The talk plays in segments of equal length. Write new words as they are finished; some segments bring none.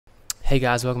Hey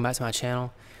guys, welcome back to my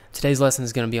channel. Today's lesson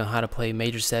is going to be on how to play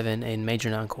major 7 and major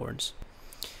 9 chords.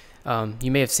 You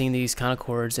may have seen these kind of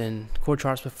chords in chord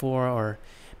charts before, or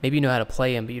maybe you know how to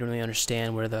play them but you don't really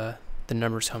understand where the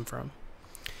numbers come from.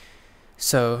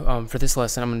 So for this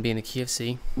lesson I'm going to be in the key of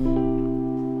C,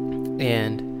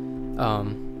 and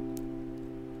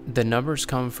the numbers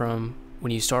come from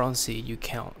when you start on C, you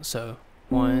count. So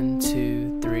 1,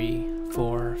 2, 3,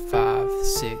 4, 5,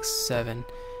 6, 7,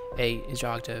 8 is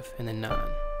your octave, and then 9.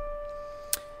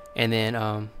 And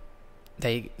then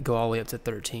they go all the way up to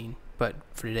 13. But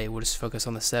for today, we'll just focus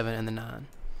on the 7 and the 9.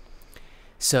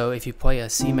 So if you play a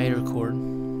C major chord,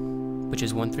 which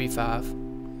is 1, 3, 5,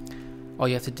 all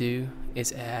you have to do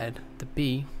is add the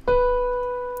B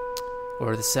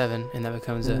or the 7, and that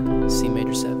becomes a C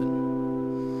major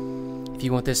 7. If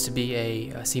you want this to be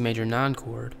a C major 9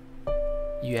 chord,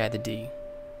 you add the D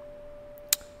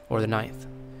or the 9th.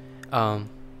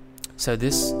 So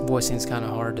this voicing is kind of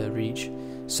hard to reach.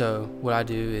 So what I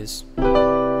do is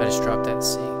I just drop that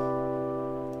C,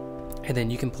 and then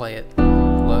you can play it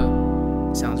low.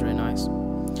 It sounds really nice.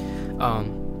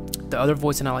 The other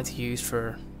voicing I like to use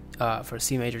for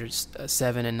C major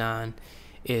 7 and 9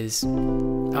 is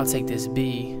I'll take this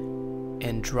B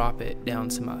and drop it down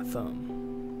to my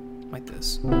thumb like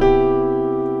this,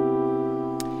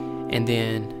 and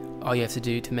then all you have to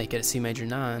do to make it a C major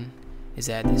 9 is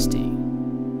add this D.